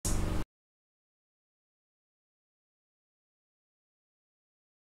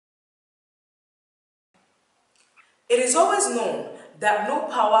It is always known that no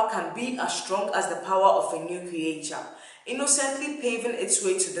power can be as strong as the power of a new creature, innocently paving its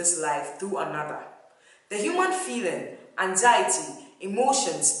way to this life through another. The human feeling, anxiety,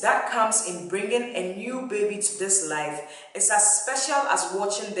 emotions that comes in bringing a new baby to this life is as special as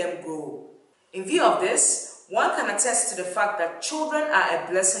watching them grow. In view of this, one can attest to the fact that children are a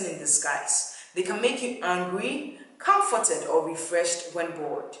blessing in disguise. They can make you angry, comforted, or refreshed when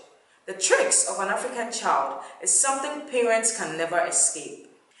bored. The tricks of an African child is something parents can never escape.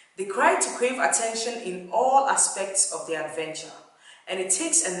 They cry to crave attention in all aspects of their adventure, and it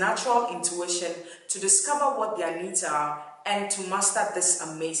takes a natural intuition to discover what their needs are and to master this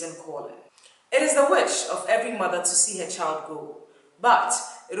amazing calling. It is the wish of every mother to see her child grow, but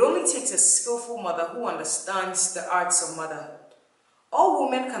it only takes a skillful mother who understands the arts of motherhood. All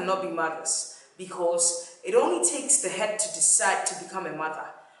women cannot be mothers because it only takes the head to decide to become a mother,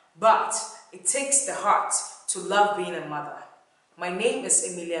 but it takes the heart to love being a mother. My name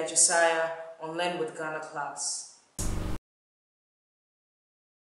is Emilia Josiah on Learn with Ghana class.